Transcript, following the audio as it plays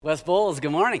Wes Bowles,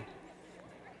 good morning.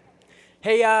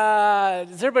 Hey,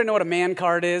 does everybody know what a man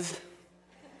card is?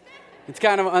 It's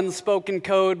kind of unspoken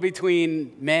code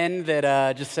between men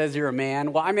that just says you're a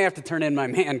man. Well, I may have to turn in my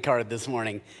man card this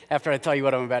morning after I tell you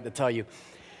what I'm about to tell you.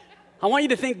 I want you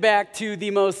to think back to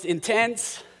the most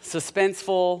intense,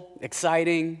 suspenseful,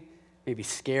 exciting, maybe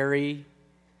scary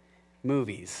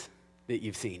movies that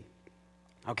you've seen.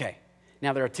 Okay,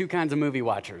 now there are two kinds of movie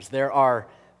watchers. There are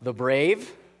the brave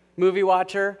movie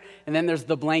watcher, and then there's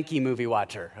the blanky movie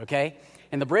watcher, okay?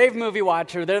 And the brave movie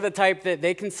watcher, they're the type that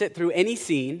they can sit through any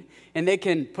scene, and they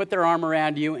can put their arm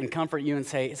around you and comfort you and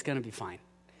say, it's going to be fine.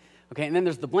 Okay, and then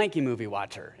there's the blanky movie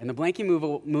watcher. And the blanky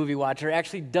movie watcher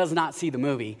actually does not see the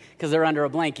movie because they're under a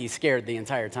blankie scared the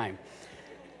entire time.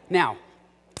 Now,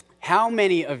 how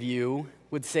many of you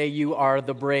would say you are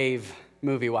the brave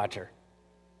movie watcher?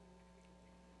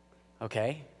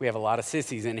 Okay, we have a lot of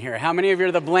sissies in here. How many of you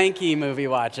are the blanky movie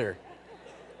watcher?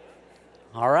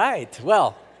 All right,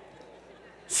 well,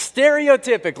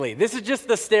 stereotypically, this is just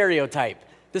the stereotype.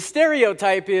 The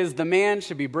stereotype is the man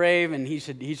should be brave and he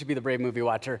should be the brave movie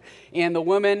watcher. And the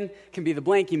woman can be the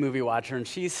blanky movie watcher and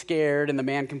she's scared and the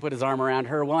man can put his arm around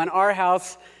her. Well, in our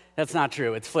house, that's not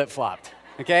true. It's flip-flopped,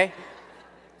 okay?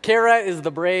 Kara is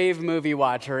the brave movie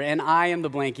watcher, and I am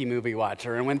the blanky movie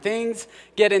watcher. And when things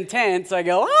get intense, I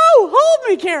go, oh, hold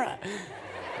me, Kara.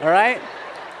 All right?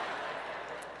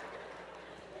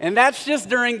 And that's just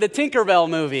during the Tinkerbell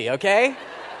movie, okay?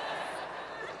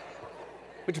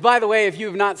 Which, by the way, if you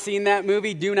have not seen that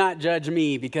movie, do not judge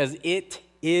me, because it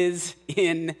is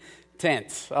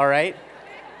intense, all right?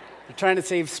 They're trying to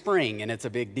save spring, and it's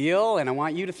a big deal, and I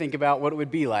want you to think about what it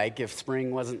would be like if spring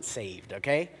wasn't saved,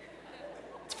 okay?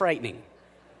 It's frightening.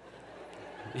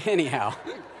 Anyhow,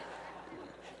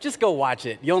 just go watch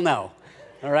it. You'll know,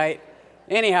 all right?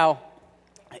 Anyhow,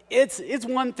 it's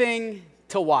one thing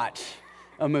to watch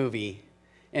a movie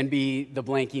and be the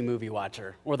blanky movie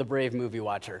watcher or the brave movie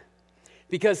watcher.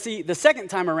 Because, see, the second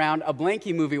time around, a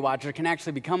blanky movie watcher can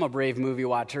actually become a brave movie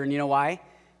watcher. And you know why?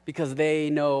 Because they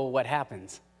know what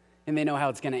happens and they know how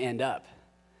it's going to end up.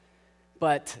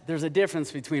 But there's a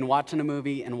difference between watching a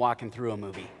movie and walking through a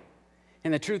movie.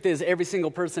 And the truth is, every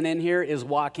single person in here is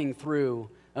walking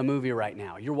through a movie right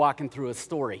now. You're walking through a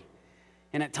story.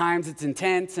 And at times it's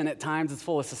intense, and at times it's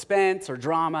full of suspense or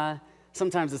drama.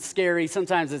 Sometimes it's scary,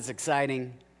 sometimes it's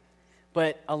exciting.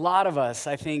 But a lot of us,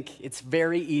 I think it's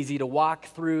very easy to walk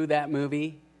through that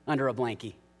movie under a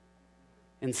blankie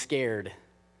and scared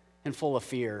and full of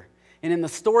fear. And in the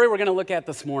story we're going to look at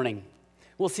this morning,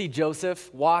 we'll see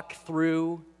Joseph walk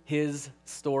through his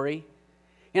story.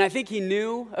 And I think he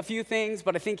knew a few things,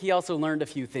 but I think he also learned a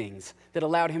few things that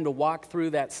allowed him to walk through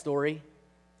that story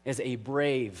as a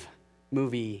brave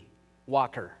movie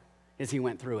walker as he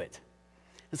went through it.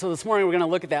 And so this morning we're going to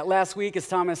look at that. Last week, as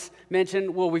Thomas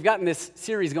mentioned, we've gotten this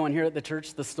series going here at the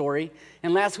church, The Story.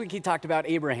 And last week he talked about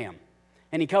Abraham.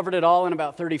 And he covered it all in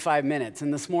about 35 minutes.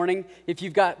 And this morning, if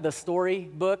you've got the story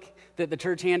book that the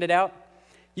church handed out,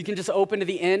 you can just open to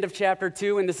the end of chapter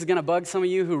 2, and this is going to bug some of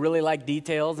you who really like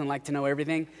details and like to know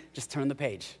everything. Just turn the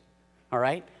page, all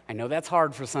right? I know that's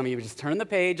hard for some of you, but just turn the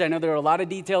page. I know there are a lot of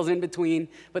details in between,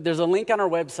 but there's a link on our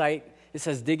website. It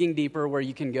says Digging Deeper, where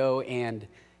you can go and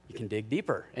you can dig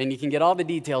deeper, and you can get all the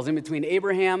details in between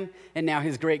Abraham and now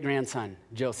his great-grandson,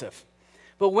 Joseph.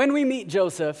 But when we meet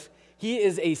Joseph, he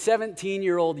is a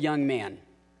 17-year-old young man,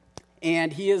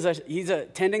 and he's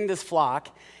tending this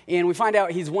flock, and we find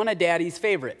out he's one of Daddy's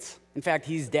favorites. In fact,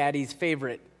 he's Daddy's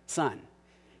favorite son.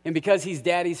 And because he's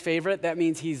Daddy's favorite, that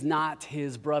means he's not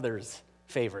his brother's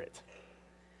favorite.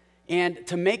 And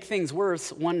to make things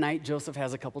worse, one night Joseph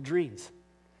has a couple dreams.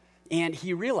 And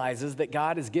he realizes that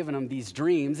God has given him these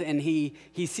dreams, and he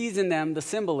sees in them the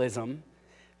symbolism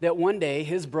that one day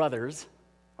his brothers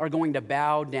are going to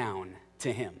bow down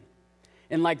to him.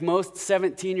 And like most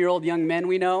 17-year-old young men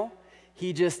we know,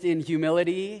 he just in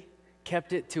humility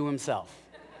kept it to himself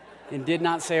and did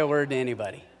not say a word to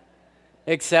anybody.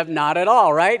 Except not at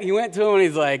all, right? He went to him and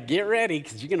he's like, get ready,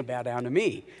 because you're going to bow down to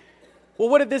me. Well,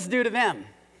 what did this do to them?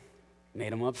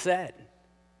 Made them upset.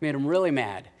 Made them really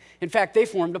mad. In fact, they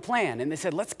formed a plan, and they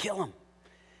said, let's kill him.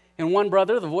 And one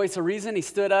brother, the voice of reason, he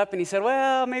stood up and he said,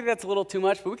 well, maybe that's a little too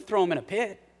much, but we could throw him in a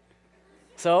pit.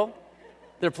 So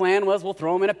their plan was, we'll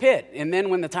throw him in a pit. And then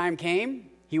when the time came,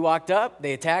 he walked up,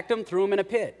 they attacked him, threw him in a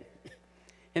pit.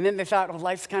 And then they thought, well,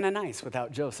 life's kind of nice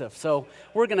without Joseph, so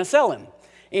we're going to sell him.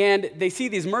 And they see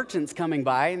these merchants coming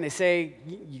by, and they say,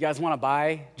 you guys want to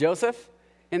buy Joseph?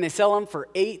 And they sell him for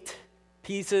 8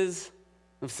 pieces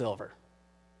of silver.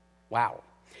 Wow.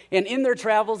 And in their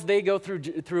travels, they go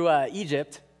through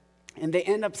Egypt, and they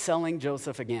end up selling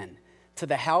Joseph again to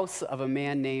the house of a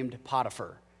man named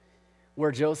Potiphar,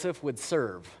 where Joseph would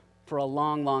serve for a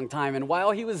long, long time. And while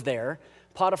he was there,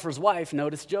 Potiphar's wife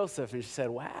noticed Joseph, and she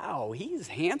said, "Wow, he's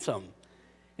handsome."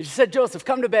 And she said, "Joseph,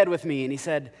 come to bed with me." And he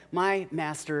said, "My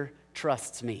master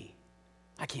trusts me.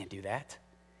 I can't do that."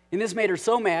 And this made her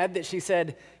so mad that she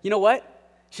said, "You know what?"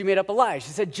 She made up a lie.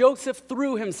 She said, "Joseph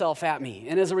threw himself at me,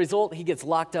 and as a result, he gets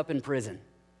locked up in prison."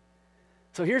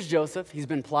 So here's Joseph. He's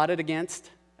been plotted against,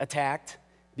 attacked,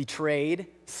 betrayed,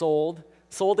 sold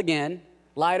again,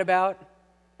 lied about,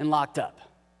 and locked up.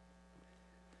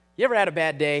 You ever had a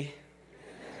bad day?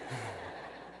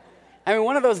 I mean,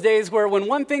 one of those days where when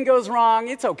one thing goes wrong,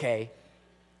 it's okay.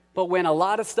 But when a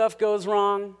lot of stuff goes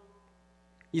wrong,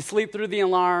 you sleep through the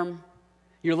alarm,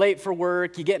 you're late for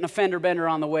work, you get in a fender bender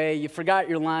on the way, you forgot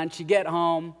your lunch, you get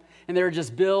home, and there are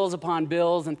just bills upon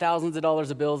bills and thousands of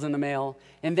dollars of bills in the mail.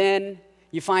 And then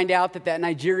you find out that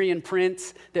Nigerian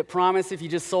prince that promised if you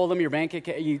just sold him your bank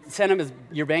account, you sent him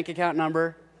your bank account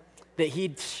number, that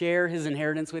he'd share his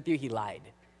inheritance with you, he lied.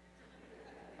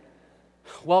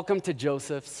 Welcome to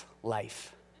Joseph's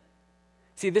life.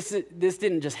 See, this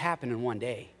didn't just happen in one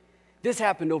day. This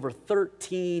happened over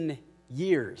 13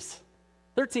 years.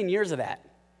 13 years of that.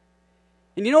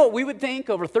 And you know what we would think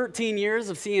over 13 years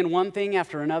of seeing one thing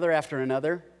after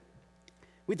another?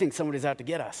 We'd think somebody's out to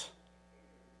get us.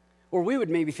 Or we would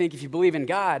maybe think, if you believe in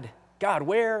God, God,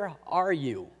 where are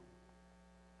you?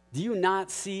 Do you not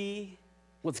see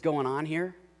what's going on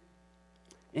here?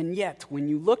 And yet, when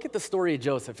you look at the story of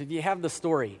Joseph, if you have the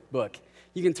story book,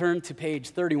 you can turn to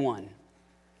page 31.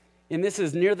 And this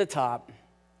is near the top.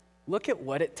 Look at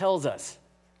what it tells us.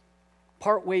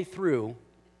 Partway through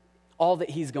all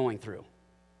that he's going through.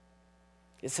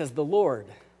 It says, the Lord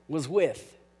was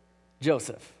with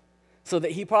Joseph so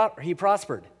that he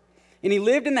prospered. And he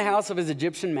lived in the house of his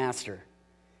Egyptian master.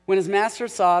 When his master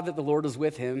saw that the Lord was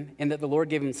with him and that the Lord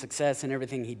gave him success in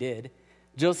everything he did,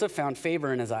 Joseph found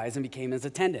favor in his eyes and became his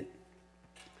attendant.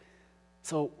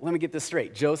 So let me get this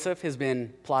straight. Joseph has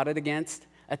been plotted against,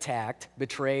 attacked,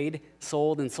 betrayed,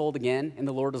 sold again, and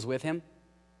the Lord was with him.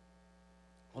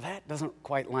 Well, that doesn't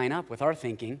quite line up with our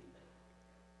thinking.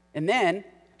 And then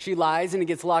she lies and he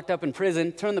gets locked up in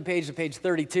prison. Turn the page to page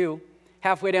 32,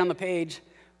 halfway down the page.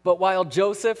 But while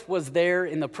Joseph was there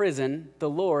in the prison, the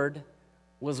Lord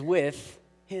was with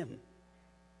him.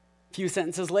 A few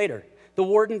sentences later, the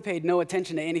warden paid no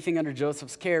attention to anything under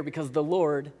Joseph's care because the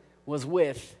Lord was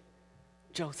with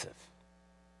Joseph.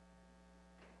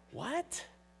 What?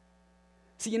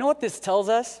 See, you know what this tells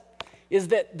us? Is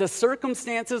that the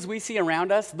circumstances we see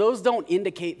around us, those don't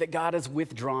indicate that God is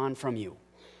withdrawn from you.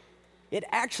 It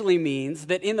actually means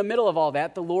that in the middle of all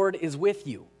that, the Lord is with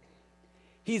you.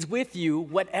 He's with you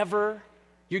whatever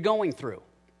you're going through.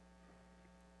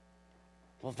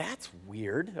 Well, that's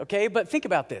weird, okay? But think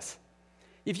about this.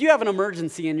 If you have an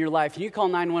emergency in your life and you call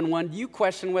 911, do you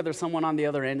question whether someone on the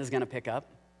other end is going to pick up?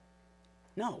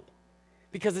 No,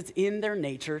 because it's in their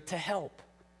nature to help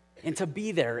and to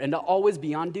be there and to always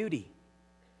be on duty.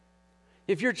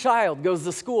 If your child goes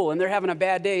to school and they're having a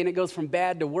bad day and it goes from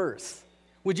bad to worse,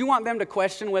 would you want them to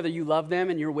question whether you love them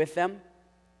and you're with them?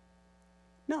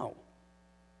 No,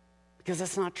 because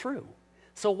that's not true.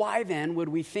 So why then would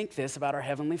we think this about our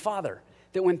Heavenly Father?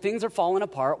 That when things are falling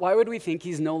apart, why would we think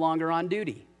he's no longer on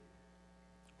duty?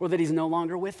 Or that he's no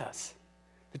longer with us?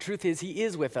 The truth is, he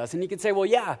is with us. And you could say, well,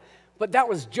 yeah, but that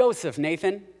was Joseph,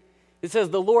 Nathan. It says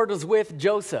the Lord was with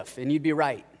Joseph, and you'd be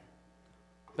right.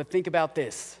 But think about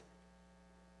this.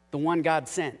 The one God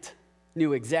sent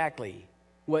knew exactly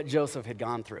what Joseph had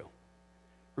gone through.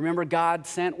 Remember, God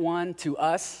sent one to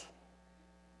us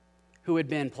who had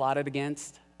been plotted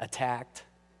against, attacked,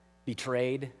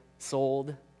 betrayed,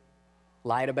 sold,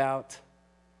 lied about,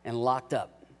 and locked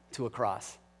up to a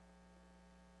cross.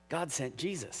 God sent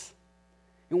Jesus.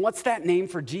 And what's that name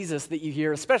for Jesus that you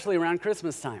hear, especially around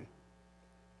Christmas time?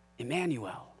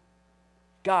 Emmanuel.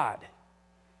 God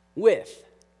with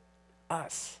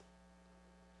us.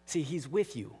 See, he's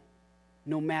with you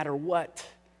no matter what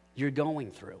you're going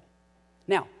through.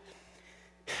 Now,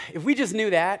 if we just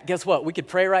knew that, guess what? We could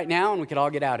pray right now and we could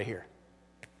all get out of here.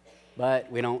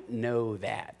 But we don't know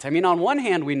that. I mean, on one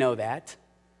hand, we know that,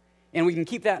 and we can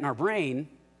keep that in our brain.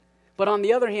 But on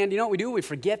the other hand, you know what we do? We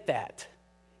forget that.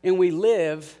 And we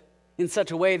live in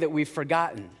such a way that we've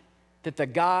forgotten that the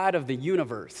God of the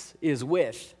universe is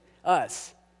with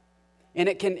us. And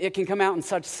it can come out in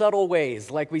such subtle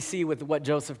ways, like we see with what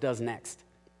Joseph does next.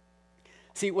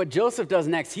 See, what Joseph does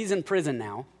next, he's in prison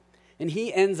now, and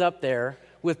he ends up there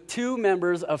with two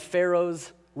members of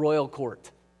Pharaoh's royal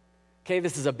court. Okay,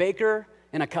 this is a baker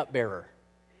and a cupbearer.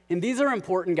 And these are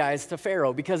important guys to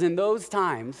Pharaoh because in those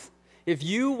times, If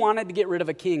you wanted to get rid of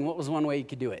a king, what was one way you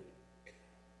could do it?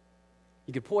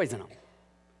 You could poison them.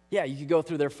 Yeah, you could go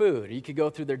through their food, or you could go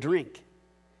through their drink.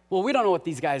 Well, we don't know what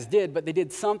these guys did, but they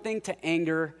did something to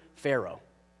anger Pharaoh.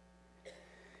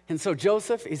 And so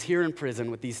Joseph is here in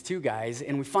prison with these two guys,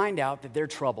 and we find out that they're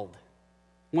troubled.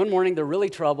 One morning, they're really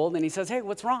troubled, and he says, hey,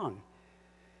 what's wrong?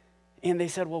 And they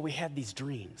said, well, we had these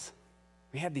dreams.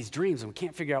 We had these dreams, and we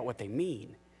can't figure out what they mean.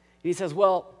 And he says,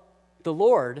 well, the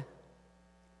Lord,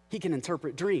 he can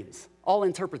interpret dreams. All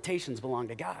interpretations belong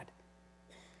to God.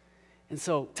 And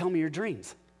so tell me your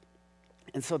dreams.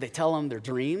 And so they tell him their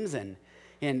dreams, and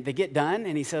they get done,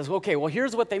 and he says, okay, well,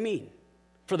 here's what they mean.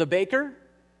 For the baker,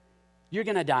 you're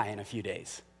going to die in a few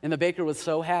days. And the baker was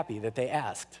so happy that they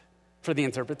asked for the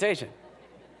interpretation.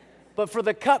 But for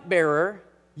the cupbearer,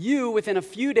 you, within a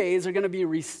few days, are going to be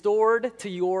restored to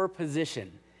your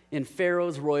position in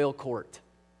Pharaoh's royal court.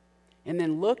 And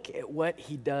then look at what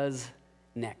he does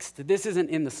next. This isn't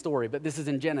in the story, but this is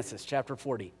in Genesis chapter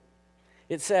 40.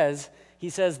 He says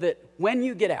that when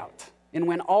you get out and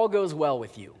when all goes well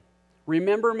with you,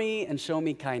 remember me and show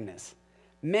me kindness.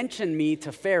 Mention me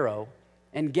to Pharaoh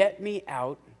and get me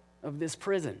out of this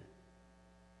prison.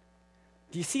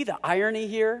 Do you see the irony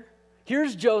here?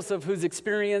 Here's Joseph who's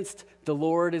experienced the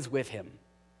Lord is with him.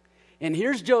 And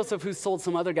here's Joseph who's told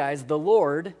some other guys, the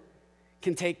Lord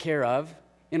can take care of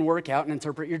and work out and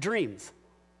interpret your dreams.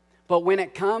 But when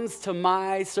it comes to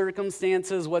my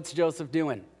circumstances, what's Joseph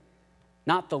doing?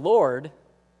 Not the Lord,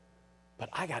 but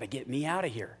I got to get me out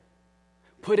of here.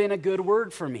 Put in a good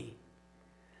word for me.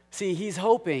 See, he's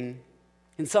hoping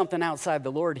in something outside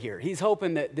the Lord here. He's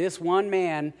hoping that this one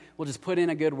man will just put in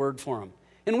a good word for him.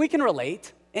 And we can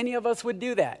relate. Any of us would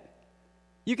do that.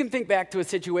 You can think back to a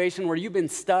situation where you've been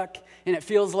stuck and it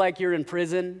feels like you're in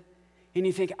prison and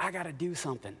you think, I got to do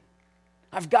something.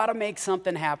 I've got to make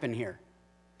something happen here.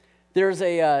 There's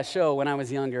a show when I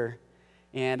was younger,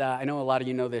 and I know a lot of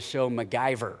you know this show,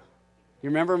 MacGyver. You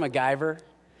remember MacGyver?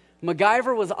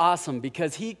 MacGyver was awesome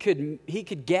because he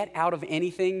could get out of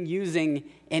anything using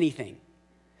anything.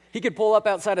 He could pull up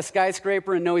outside a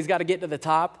skyscraper and know he's got to get to the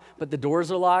top, but the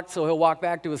doors are locked, so he'll walk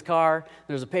back to his car.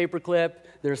 There's a paper clip,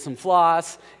 there's some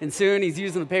floss, and soon he's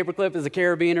using the paper clip as a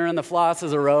carabiner and the floss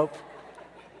as a rope,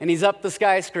 and he's up the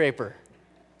skyscraper.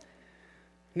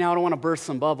 Now, I don't want to burst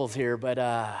some bubbles here, but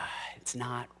it's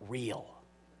not real.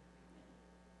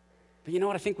 But you know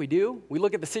what I think we do? We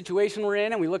look at the situation we're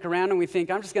in and we look around and we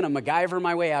think, I'm just going to MacGyver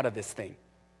my way out of this thing.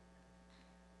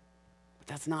 But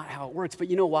that's not how it works. But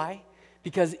you know why?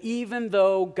 Because even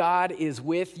though God is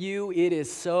with you, it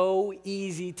is so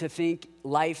easy to think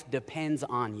life depends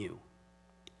on you.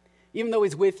 Even though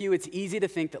he's with you, it's easy to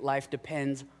think that life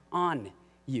depends on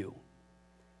you.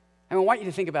 And I want you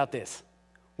to think about this.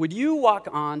 Would you walk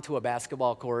onto a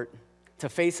basketball court to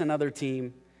face another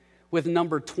team with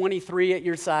number 23 at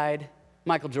your side,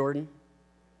 Michael Jordan?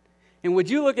 And would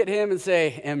you look at him and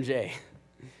say, MJ,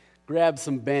 grab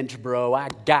some bench, bro, I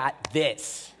got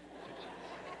this?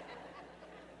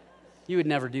 You would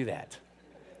never do that.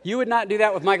 You would not do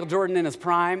that with Michael Jordan in his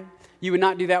prime. You would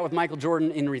not do that with Michael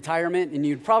Jordan in retirement, and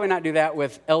you'd probably not do that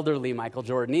with elderly Michael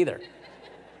Jordan either.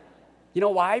 You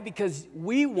know why? Because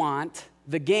we want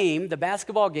the game, the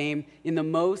basketball game, in the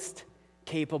most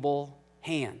capable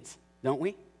hands, don't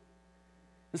we?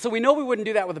 And so we know we wouldn't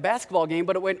do that with a basketball game,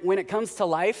 but when it comes to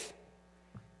life,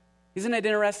 isn't it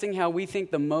interesting how we think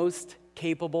the most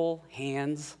capable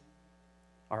hands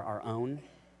are our own?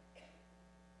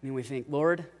 And we think,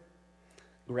 Lord,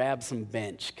 grab some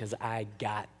bench because I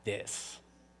got this.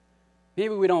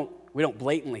 Maybe we don't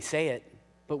blatantly say it,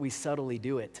 but we subtly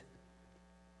do it.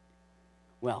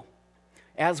 Well,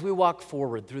 as we walk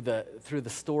forward through the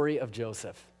story of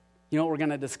Joseph, you know what we're going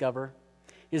to discover?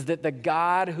 Is that the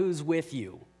God who's with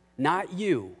you, not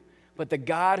you, but the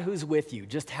God who's with you,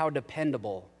 just how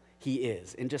dependable he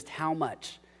is and just how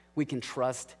much we can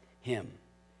trust him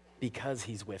because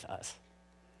he's with us.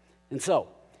 And so,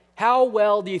 how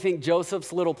well do you think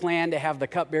Joseph's little plan to have the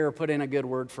cupbearer put in a good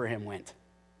word for him went?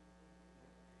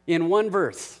 In one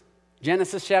verse,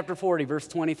 Genesis chapter 40, verse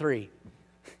 23,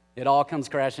 it all comes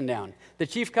crashing down. The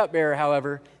chief cupbearer,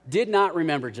 however, did not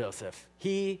remember Joseph.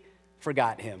 He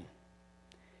forgot him.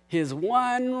 His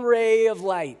one ray of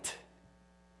light,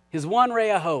 his one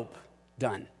ray of hope,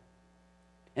 done.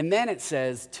 And then it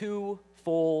says 2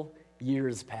 full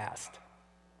years passed.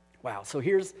 Wow, so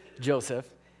here's Joseph.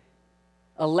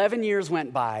 11 years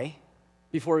went by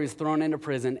before he was thrown into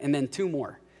prison, and then 2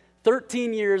 more.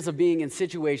 13 years of being in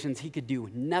situations he could do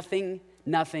nothing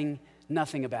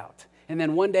about. And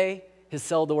then one day, his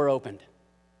cell door opened.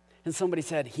 And somebody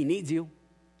said, he needs you.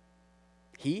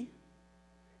 He?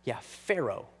 Yeah,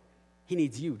 Pharaoh. He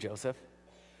needs you, Joseph.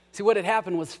 See, what had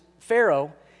happened was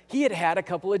Pharaoh, he had had a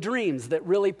couple of dreams that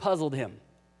really puzzled him.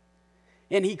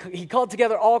 And he called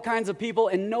together all kinds of people,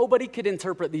 and nobody could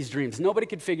interpret these dreams. Nobody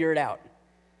could figure it out.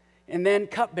 And then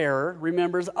cupbearer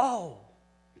remembers, oh,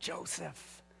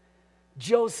 Joseph.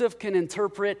 Joseph can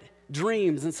interpret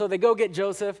dreams. And so they go get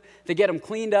Joseph, they get him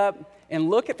cleaned up, and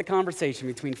look at the conversation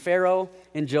between Pharaoh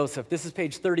and Joseph. This is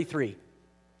page 33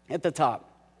 at the top.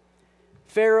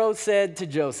 Pharaoh said to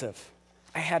Joseph,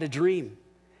 I had a dream,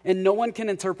 and no one can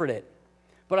interpret it.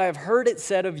 But I have heard it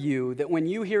said of you that when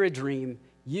you hear a dream,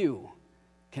 you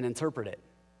can interpret it.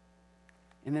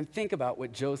 And then think about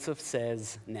what Joseph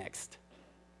says next.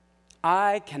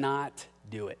 I cannot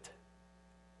do it.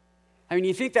 I mean,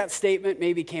 you think that statement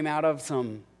maybe came out of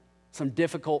some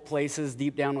difficult places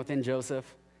deep down within Joseph?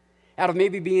 Out of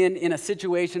maybe being in a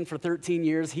situation for 13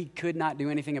 years he could not do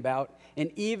anything about,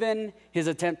 and even his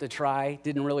attempt to try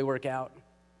didn't really work out.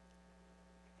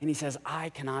 And he says, I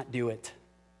cannot do it.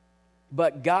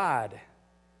 But God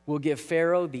will give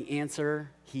Pharaoh the answer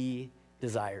he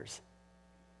desires.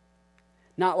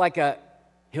 Not like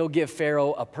he'll give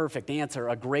Pharaoh a perfect answer,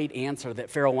 a great answer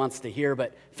that Pharaoh wants to hear,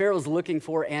 but Pharaoh's looking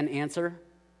for an answer,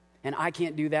 and I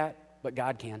can't do that, but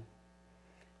God can.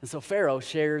 And so Pharaoh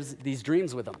shares these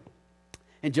dreams with him.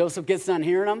 And Joseph gets done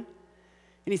hearing them,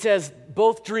 and he says,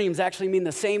 both dreams actually mean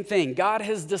the same thing. God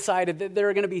has decided that there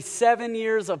are going to be 7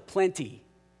 years of plenty,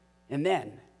 and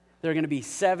then there are going to be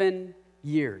 7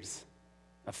 years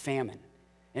of famine.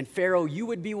 And Pharaoh, you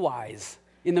would be wise.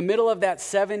 In the middle of that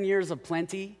 7 years of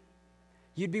plenty,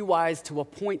 you'd be wise to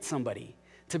appoint somebody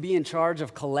to be in charge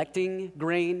of collecting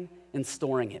grain and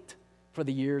storing it for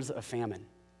the years of famine.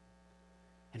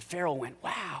 And Pharaoh went,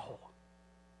 wow,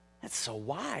 that's so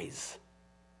wise.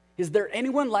 Is there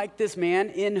anyone like this man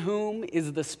in whom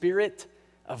is the Spirit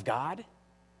of God?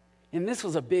 And this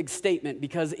was a big statement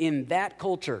because in that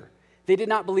culture, they did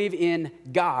not believe in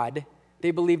God,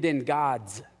 they believed in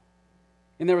gods.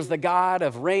 And there was the God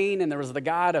of rain, and there was the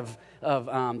God of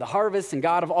the harvest, and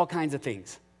God of all kinds of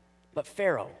things. But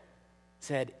Pharaoh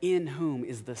said, in whom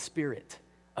is the Spirit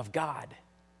of God?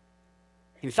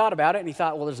 He thought about it, and he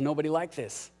thought, well, there's nobody like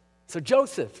this. So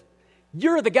Joseph,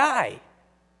 you're the guy.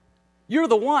 You're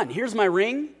the one. Here's my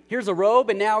ring, here's a robe,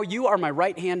 and now you are my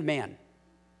right-hand man.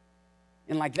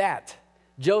 And like that,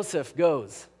 Joseph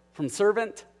goes from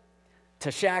servant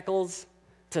to shackles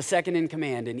to second in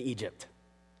command in Egypt.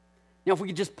 Now, if we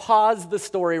could just pause the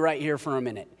story right here for a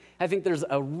minute, I think there's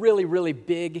a really, really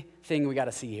big thing we got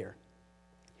to see here.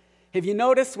 Have you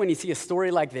noticed when you see a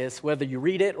story like this, whether you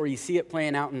read it or you see it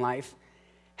playing out in life,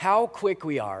 how quick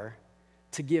we are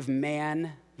to give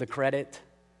man the credit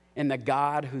and the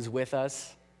God who's with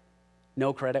us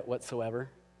no credit whatsoever?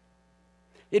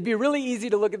 It'd be really easy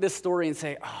to look at this story and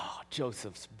say, oh,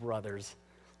 Joseph's brothers,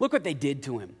 look what they did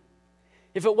to him.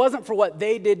 If it wasn't for what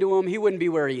they did to him, he wouldn't be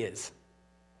where he is.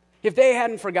 If they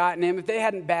hadn't forgotten him, if they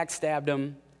hadn't backstabbed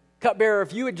him, cupbearer,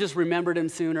 if you had just remembered him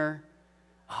sooner.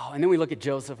 Oh, and then we look at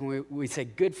Joseph and we say,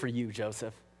 good for you,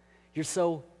 Joseph. You're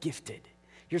so gifted.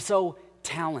 You're so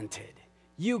talented.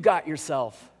 You got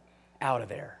yourself out of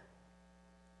there.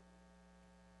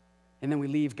 And then we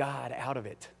leave God out of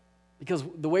it. Because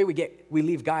the way we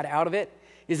leave God out of it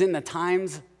is in the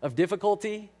times of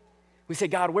difficulty. We say,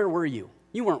 God, where were you?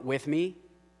 You weren't with me.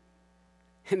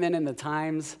 And then in the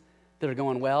times that are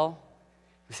going well,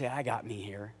 we say, I got me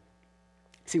here.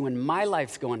 See, when my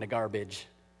life's going to garbage,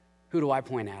 who do I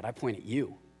point at? I point at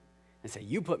you and say,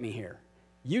 you put me here.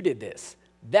 You did this.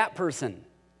 That person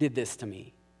did this to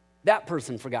me. That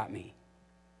person forgot me.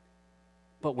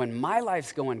 But when my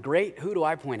life's going great, who do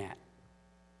I point at?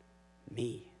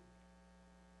 Me.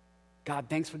 God,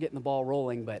 thanks for getting the ball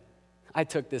rolling, but I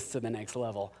took this to the next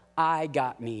level. I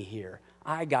got me here.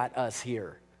 I got us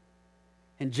here.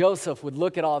 And Joseph would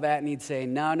look at all that and he'd say,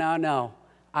 no,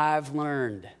 I've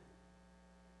learned.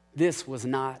 This was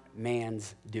not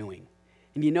man's doing.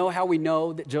 And you know how we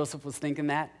know that Joseph was thinking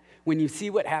that? When you see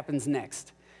what happens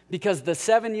next. Because the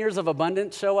 7 years of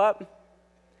abundance show up,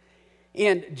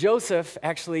 and Joseph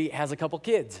actually has a couple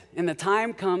kids, and the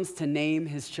time comes to name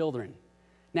his children.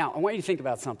 Now, I want you to think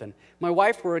about something. My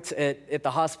wife works at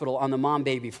the hospital on the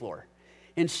mom-baby floor,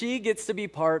 and she gets to be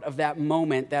part of that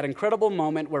moment, that incredible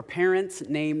moment where parents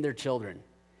name their children.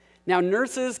 Now,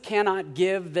 nurses cannot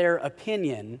give their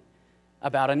opinion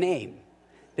about a name.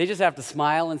 They just have to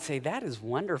smile and say, that is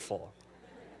wonderful.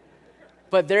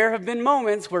 But there have been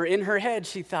moments where in her head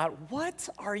she thought, what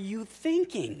are you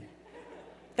thinking?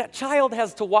 That child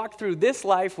has to walk through this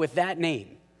life with that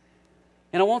name.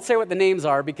 And I won't say what the names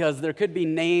are because there could be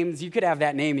names, you could have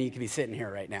that name and you could be sitting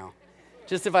here right now.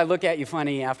 Just if I look at you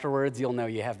funny afterwards, you'll know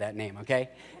you have that name,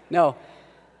 okay? No.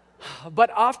 But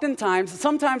oftentimes,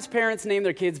 sometimes parents name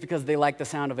their kids because they like the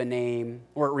sound of a name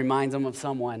or it reminds them of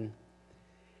someone.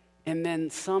 And then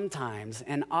sometimes,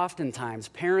 and oftentimes,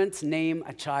 parents name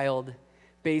a child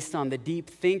based on the deep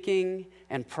thinking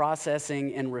and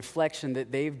processing and reflection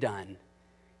that they've done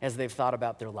as they've thought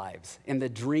about their lives and the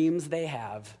dreams they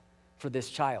have for this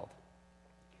child.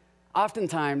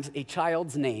 Oftentimes, a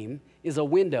child's name is a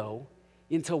window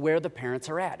into where the parents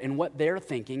are at and what they're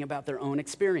thinking about their own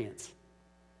experience.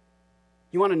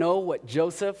 You want to know what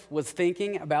Joseph was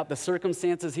thinking about the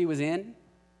circumstances he was in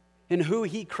and who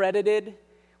he credited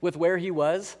with where he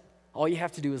was? All you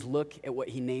have to do is look at what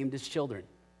he named his children.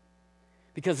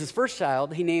 Because his first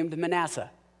child, he named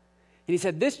Manasseh. And he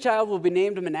said, this child will be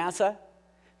named Manasseh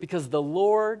because the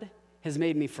Lord has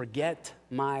made me forget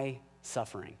my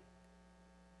suffering.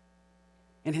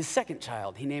 And his second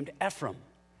child, he named Ephraim.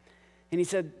 And he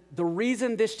said, the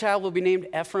reason this child will be named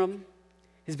Ephraim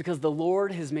is because the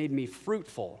Lord has made me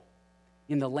fruitful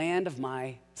in the land of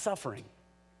my suffering.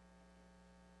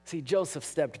 See, Joseph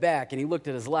stepped back and he looked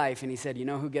at his life and he said, you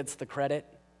know who gets the credit?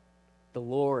 The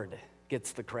Lord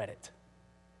gets the credit.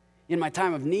 In my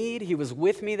time of need, he was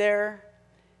with me there.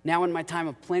 Now in my time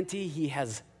of plenty, he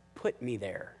has put me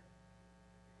there.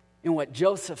 And what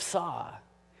Joseph saw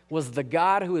was the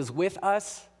God who is with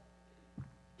us,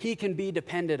 he can be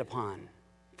depended upon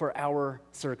for our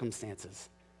circumstances,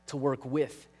 to work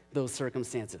with those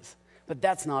circumstances. But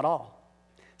that's not all.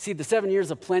 See, the 7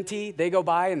 years of plenty, they go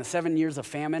by, and the 7 years of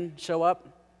famine show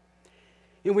up.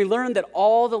 And we learn that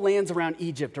all the lands around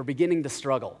Egypt are beginning to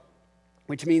struggle,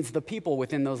 which means the people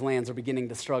within those lands are beginning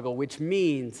to struggle, which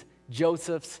means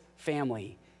Joseph's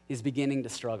family is beginning to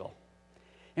struggle.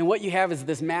 And what you have is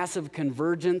this massive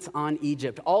convergence on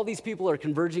Egypt. All these people are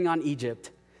converging on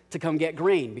Egypt to come get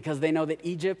grain because they know that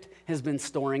Egypt has been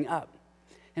storing up.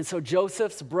 And so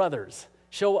Joseph's brothers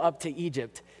show up to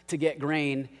Egypt to get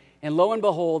grain. And lo and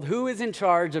behold, who is in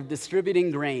charge of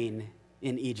distributing grain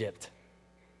in Egypt?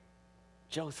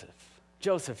 Joseph.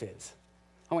 Joseph is.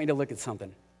 I want you to look at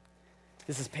something.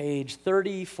 This is page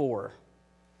 34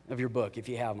 of your book, if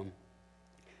you have them.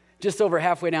 Just over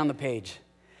halfway down the page.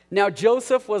 Now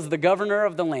Joseph was the governor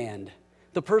of the land,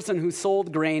 the person who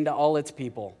sold grain to all its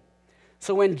people.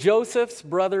 So when Joseph's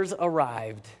brothers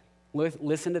arrived,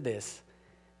 listen to this,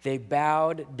 they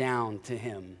bowed down to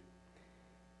him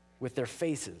with their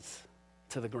faces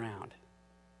to the ground.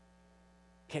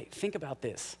 Okay, think about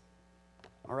this,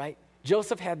 all right?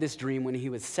 Joseph had this dream when he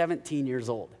was 17 years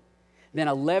old. Then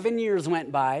 11 years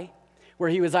went by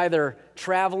where he was either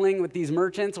traveling with these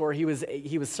merchants or he was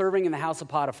serving in the house of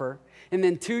Potiphar. And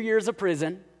then 2 years of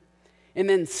prison. And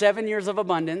then 7 years of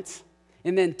abundance.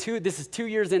 And then this is 2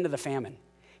 years into the famine.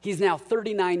 He's now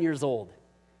 39 years old.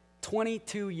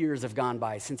 22 years have gone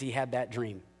by since he had that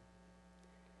dream.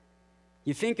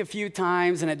 You think a few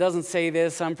times, and it doesn't say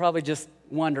this, I'm probably just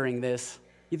wondering this.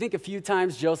 You think a few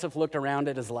times Joseph looked around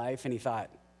at his life and he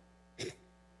thought,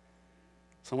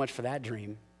 so much for that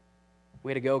dream.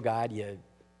 Way to go, God. You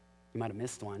might have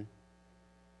missed one.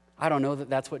 I don't know that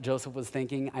that's what Joseph was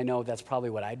thinking. I know that's probably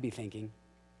what I'd be thinking.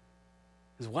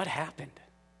 Is what happened?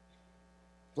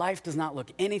 Life does not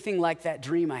look anything like that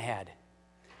dream I had.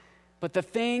 But the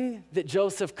thing that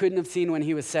Joseph couldn't have seen when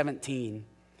he was 17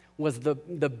 was the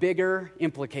bigger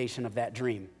implication of that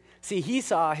dream. See, he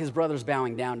saw his brothers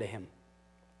bowing down to him.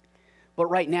 But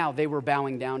right now, they were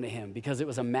bowing down to him because it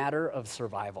was a matter of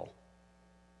survival.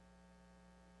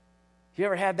 Have you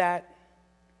ever had that?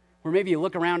 Where maybe you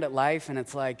look around at life and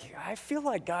it's like, I feel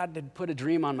like God had put a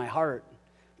dream on my heart,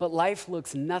 but life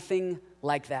looks nothing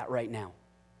like that right now.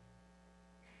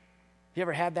 Have you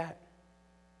ever had that?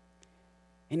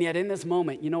 And yet in this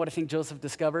moment, you know what I think Joseph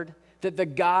discovered? That the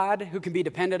God who can be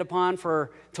depended upon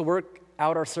to work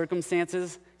out our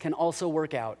circumstances can also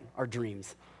work out our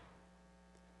dreams.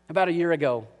 About a year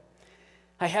ago,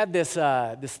 I had this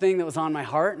thing that was on my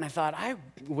heart, and I thought I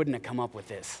wouldn't have come up with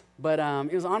this. But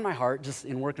it was on my heart, just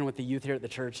in working with the youth here at the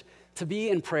church, to be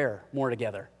in prayer more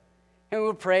together. And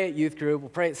we'll pray at youth group, we'll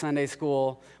pray at Sunday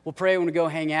school, we'll pray when we go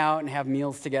hang out and have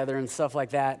meals together and stuff like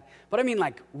that. But I mean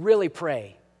like really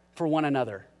pray for one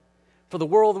another. For the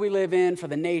world we live in, for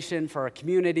the nation, for our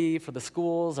community, for the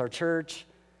schools, our church,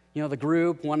 the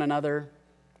group, one another.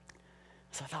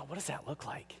 So I thought, what does that look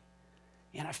like?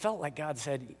 And I felt like God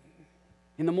said,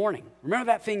 in the morning. Remember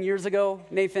that thing years ago,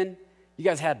 Nathan? You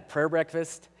guys had prayer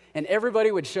breakfast, and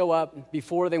everybody would show up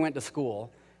before they went to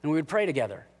school, and we would pray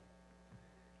together.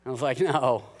 I was like,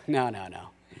 no.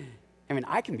 I mean,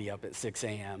 I can be up at 6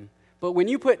 a.m., but when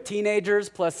you put teenagers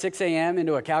plus 6 a.m.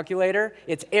 into a calculator,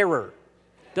 it's error.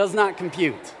 Does not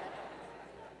compute.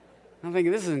 I'm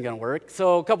thinking, this isn't going to work.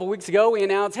 So a couple weeks ago, we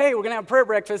announced, hey, we're going to have prayer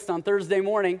breakfast on Thursday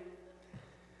morning.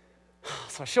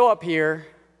 So I show up here,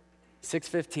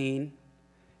 6:15,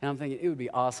 and I'm thinking, it would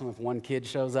be awesome if one kid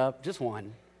shows up, just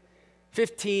one.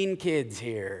 15 kids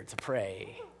here to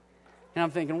pray. And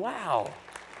I'm thinking, wow.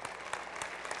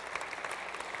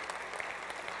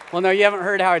 Well, no, you haven't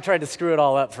heard how I tried to screw it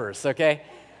all up first, okay?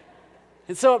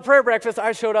 And so at prayer breakfast,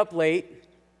 I showed up late,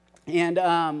 and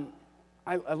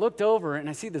I looked over, and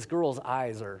I see this girl's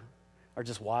eyes are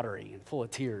just watery and full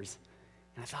of tears.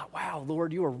 And I thought, wow,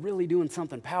 Lord, you are really doing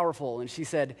something powerful. And she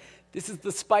said, this is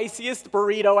the spiciest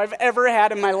burrito I've ever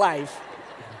had in my life.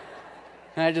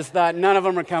 And I just thought, none of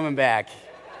them are coming back.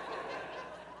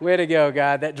 Way to go,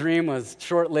 God. That dream was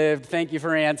short-lived. Thank you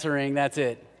for answering. That's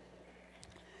it.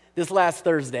 This last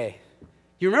Thursday,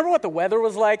 you remember what the weather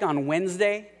was like on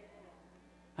Wednesday?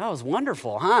 That was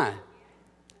wonderful, huh?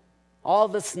 All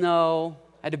the snow.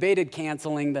 I debated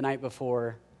canceling the night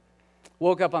before.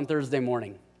 Woke up on Thursday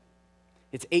morning.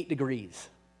 It's 8 degrees.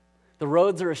 The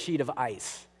roads are a sheet of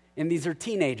ice. And these are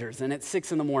teenagers, and it's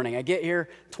 6 in the morning. I get here,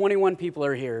 21 people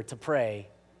are here to pray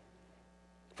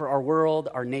for our world,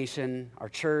 our nation, our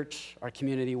church, our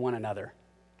community, one another.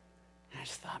 And I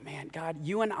just thought, man, God,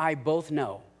 you and I both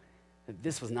know that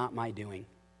this was not my doing.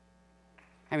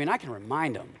 I mean, I can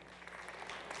remind them.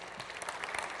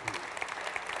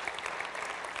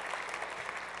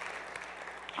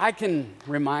 I can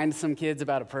remind some kids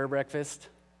about a prayer breakfast,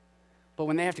 but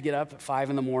when they have to get up at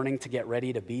 5 in the morning to get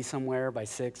ready to be somewhere by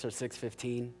 6 or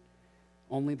 6:15,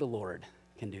 only the Lord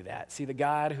can do that. See, the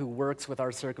God who works with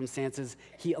our circumstances,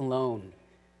 he alone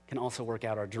can also work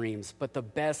out our dreams. But the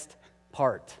best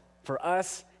part for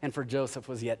us and for Joseph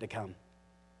was yet to come.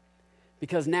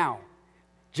 Because now,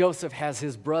 Joseph has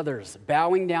his brothers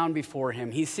bowing down before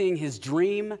him. He's seeing his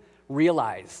dream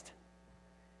realized.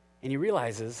 And he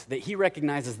realizes that he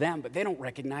recognizes them, but they don't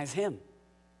recognize him.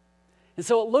 And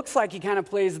so it looks like he kind of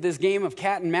plays this game of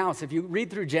cat and mouse. If you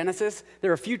read through Genesis, there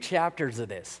are a few chapters of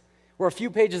this, or a few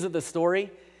pages of the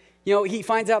story. You know, he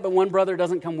finds out that one brother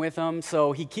doesn't come with him,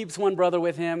 so he keeps one brother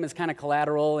with him as kind of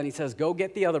collateral, and he says, go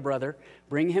get the other brother,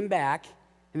 bring him back,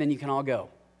 and then you can all go.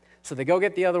 So they go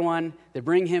get the other one, they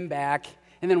bring him back,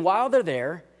 and then while they're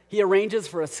there, he arranges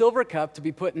for a silver cup to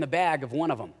be put in the bag of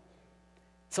one of them.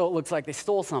 So it looks like they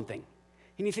stole something.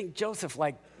 And you think, Joseph,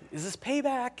 like, is this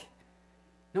payback?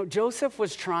 No, Joseph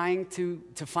was trying to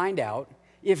find out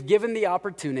if given the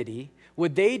opportunity,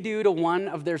 would they do to one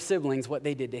of their siblings what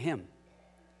they did to him?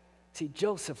 See,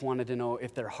 Joseph wanted to know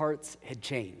if their hearts had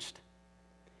changed.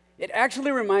 It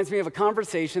actually reminds me of a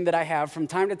conversation that I have from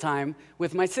time to time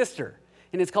with my sister,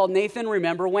 and it's called Nathan,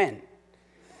 Remember When?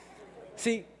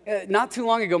 See, not too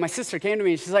long ago, my sister came to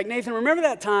me, and she's like, Nathan, remember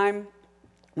that time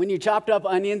when you chopped up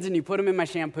onions and you put them in my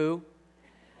shampoo?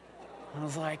 I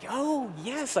was like, oh,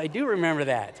 yes, I do remember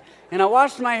that. And I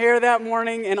washed my hair that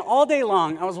morning, and all day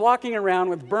long, I was walking around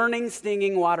with burning,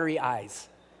 stinging, watery eyes.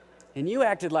 And you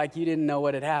acted like you didn't know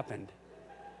what had happened.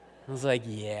 I was like,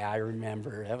 yeah, I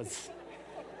remember. It was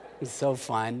so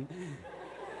fun.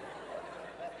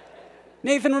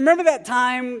 Nathan, remember that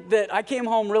time that I came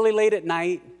home really late at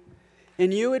night,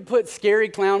 and you had put scary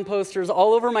clown posters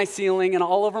all over my ceiling and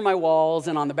all over my walls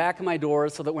and on the back of my door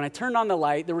so that when I turned on the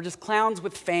light, there were just clowns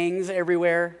with fangs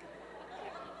everywhere?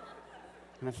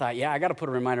 And I thought, yeah, I got to put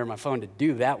a reminder on my phone to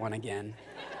do that one again.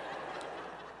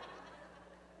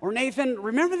 Or Nathan,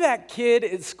 remember that kid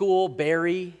at school,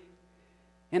 Barry?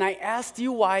 And I asked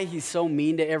you why he's so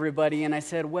mean to everybody, and I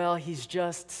said, well, he's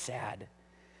just sad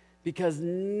because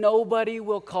nobody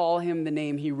will call him the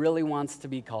name he really wants to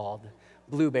be called,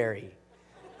 Blueberry.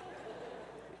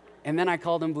 And then I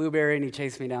called him Blueberry, and he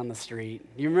chased me down the street.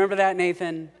 You remember that,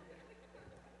 Nathan?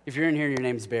 If you're in here, your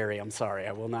name's Barry. I'm sorry.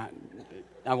 I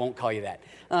won't call you that.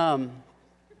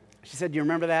 She said, do you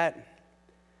remember that?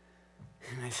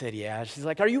 And I said, yeah. She's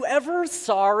like, are you ever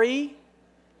sorry?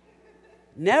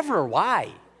 Never. Why?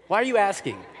 Why are you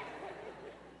asking?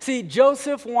 See,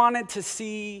 Joseph wanted to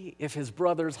see if his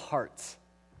brothers' hearts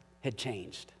had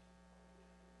changed.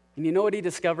 And you know what he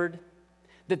discovered?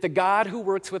 That the God who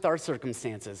works with our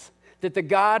circumstances, that the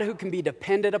God who can be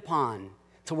depended upon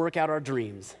to work out our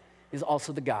dreams is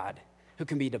also the God who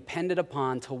can be depended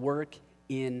upon to work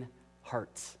in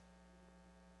hearts.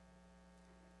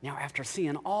 Now, after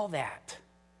seeing all that,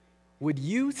 would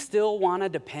you still want to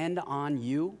depend on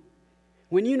you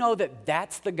when you know that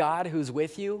that's the God who's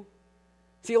with you?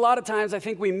 See, a lot of times I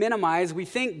think we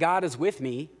think God is with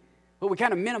me, but we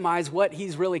kind of minimize what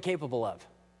he's really capable of.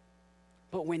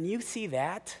 But when you see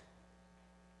that,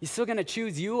 you still going to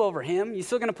choose you over him? You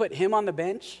still going to put him on the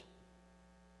bench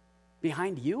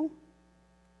behind you?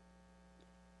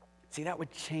 See, that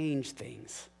would change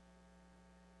things.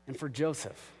 And for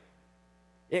Joseph,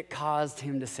 it caused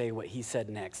him to say what he said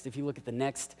next. If you look at the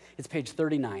next, it's page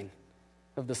 39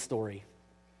 of the story.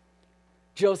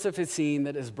 Joseph has seen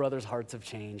that his brothers' hearts have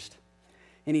changed.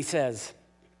 And he says,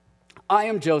 I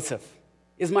am Joseph.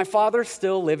 Is my father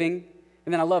still living?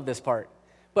 And then I love this part.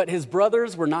 But his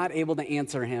brothers were not able to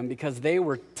answer him because they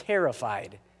were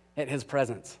terrified at his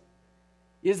presence.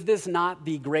 Is this not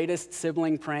the greatest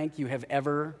sibling prank you have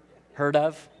ever heard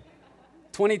of?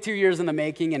 22 years in the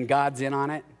making and God's in on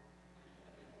it.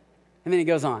 And then he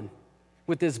goes on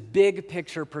with this big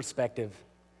picture perspective.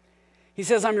 He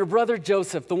says, I'm your brother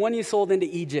Joseph, the one you sold into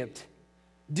Egypt.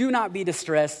 Do not be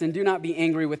distressed and do not be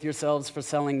angry with yourselves for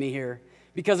selling me here,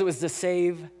 because it was to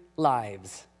save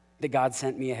lives that God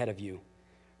sent me ahead of you.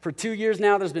 For 2 years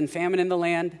now there's been famine in the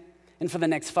land, and for the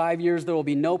next 5 years there will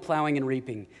be no plowing and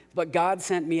reaping. But God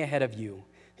sent me ahead of you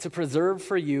to preserve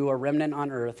for you a remnant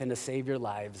on earth and to save your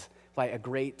lives by a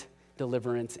great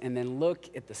deliverance. And then look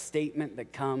at the statement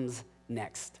that comes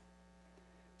next.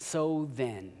 So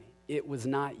then, it was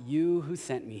not you who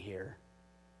sent me here,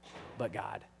 but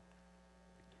God.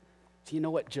 Do you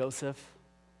know what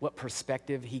what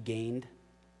perspective he gained?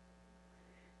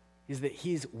 Is that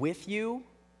he's with you.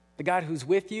 The God who's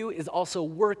with you is also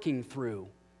working through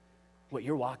what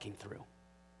you're walking through.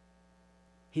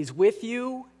 He's with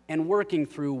you and working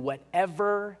through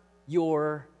whatever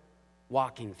you're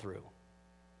walking through.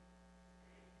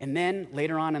 And then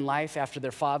later on in life, after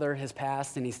their father has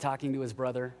passed and he's talking to his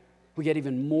brother, we get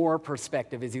even more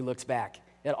perspective as he looks back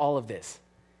at all of this.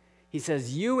 He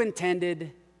says, you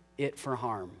intended it for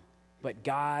harm, but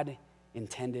God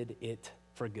intended it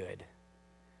for good,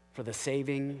 for the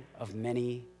saving of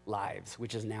many lives,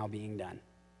 which is now being done.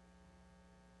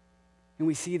 And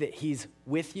we see that he's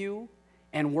with you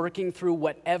and working through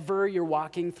whatever you're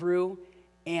walking through,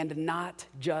 and not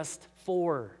just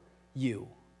for you,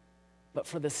 but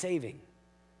for the saving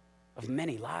of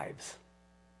many lives.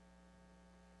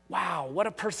 Wow, what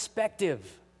a perspective.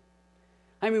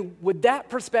 I mean, would that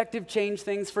perspective change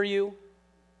things for you?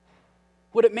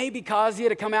 Would it maybe cause you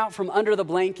to come out from under the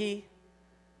blankie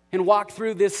and walk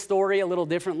through this story a little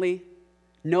differently,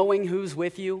 knowing who's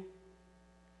with you?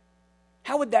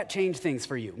 How would that change things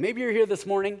for you? Maybe you're here this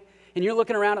morning and you're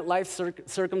looking around at life's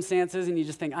circumstances and you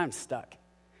just think, I'm stuck.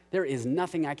 There is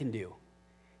nothing I can do.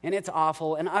 And it's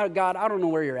awful, and God, I don't know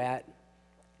where you're at.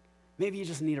 Maybe you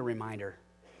just need a reminder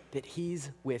that he's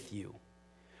with you.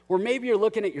 Or maybe you're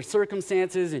looking at your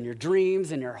circumstances and your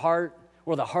dreams and your heart,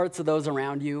 or the hearts of those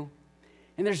around you,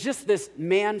 and there's just this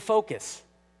man focus.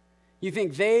 You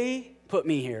think they put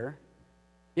me here.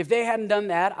 If they hadn't done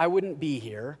that, I wouldn't be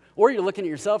here. Or you're looking at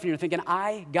yourself and you're thinking,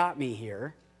 I got me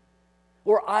here.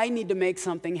 Or I need to make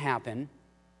something happen.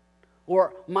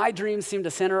 Or my dreams seem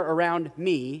to center around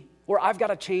me. Or I've got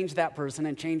to change that person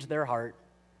and change their heart.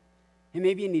 And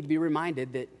maybe you need to be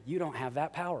reminded that you don't have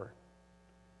that power.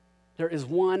 There is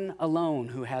one alone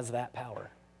who has that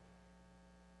power.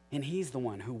 And he's the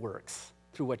one who works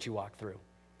through what you walk through.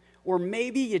 Or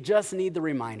maybe you just need the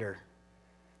reminder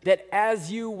that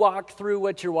as you walk through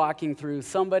what you're walking through,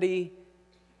 somebody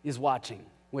is watching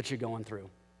what you're going through.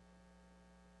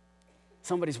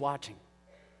 Somebody's watching.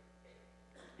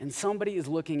 And somebody is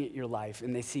looking at your life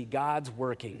and they see God's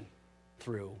working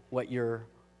through what you're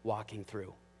walking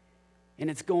through. And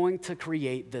it's going to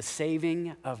create the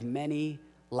saving of many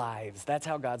lives. That's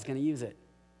how God's going to use it.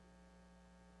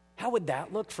 How would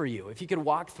that look for you if you could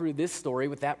walk through this story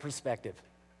with that perspective?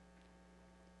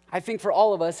 I think for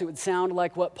all of us, it would sound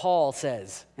like what Paul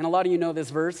says. And a lot of you know this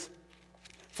verse.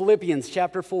 Philippians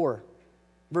chapter 4,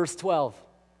 verse 12.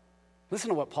 Listen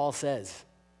to what Paul says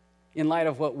in light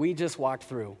of what we just walked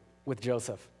through with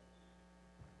Joseph.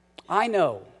 I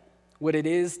know what it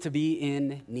is to be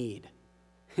in need.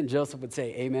 And Joseph would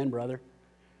say, amen, brother.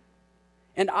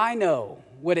 And I know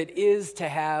what it is to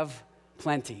have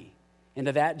plenty. And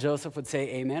to that, Joseph would say,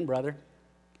 amen, brother.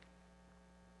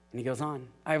 And he goes on,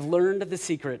 I've learned the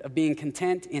secret of being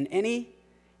content in any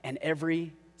and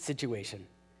every situation,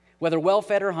 whether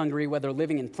well-fed or hungry, whether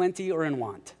living in plenty or in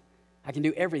want. I can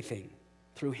do everything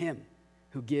through him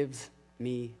who gives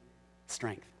me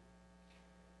strength.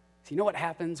 So you know what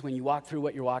happens when you walk through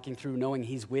what you're walking through, knowing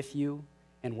he's with you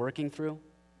and working through?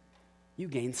 You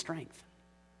gain strength.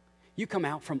 You come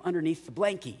out from underneath the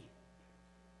blankie,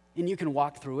 and you can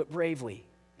walk through it bravely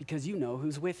because you know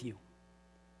who's with you.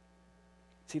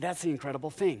 See, that's the incredible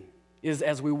thing, is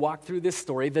as we walk through this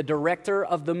story, the director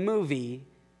of the movie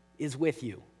is with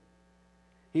you.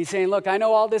 He's saying, look, I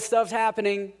know all this stuff's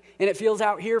happening, and it feels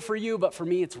out here for you, but for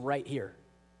me, it's right here.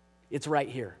 It's right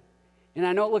here. And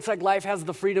I know it looks like life has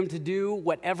the freedom to do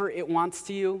whatever it wants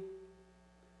to you,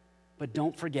 But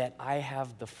don't forget, I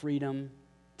have the freedom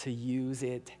to use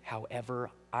it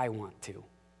however I want to.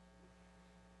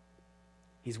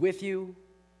 He's with you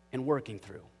and working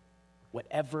through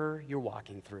whatever you're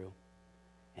walking through,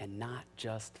 and not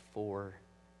just for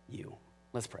you.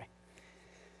 Let's pray.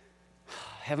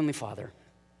 Heavenly Father,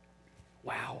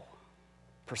 wow,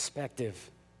 perspective.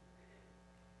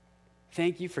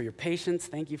 Thank you for your patience,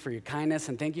 thank you for your kindness,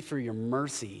 and thank you for your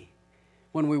mercy.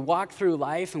 When we walk through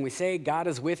life and we say, God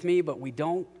is with me, but we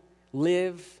don't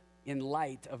live in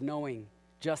light of knowing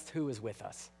just who is with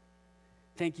us.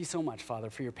 Thank you so much, Father,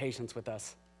 for your patience with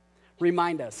us.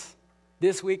 Remind us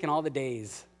this week and all the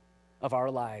days of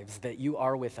our lives that you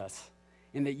are with us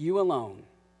and that you alone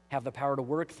have the power to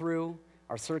work through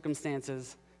our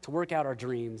circumstances, to work out our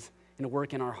dreams, and to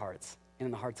work in our hearts and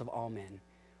in the hearts of all men.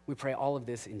 We pray all of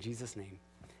this in Jesus' name.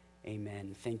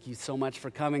 Amen. Thank you so much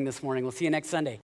for coming this morning. We'll see you next Sunday.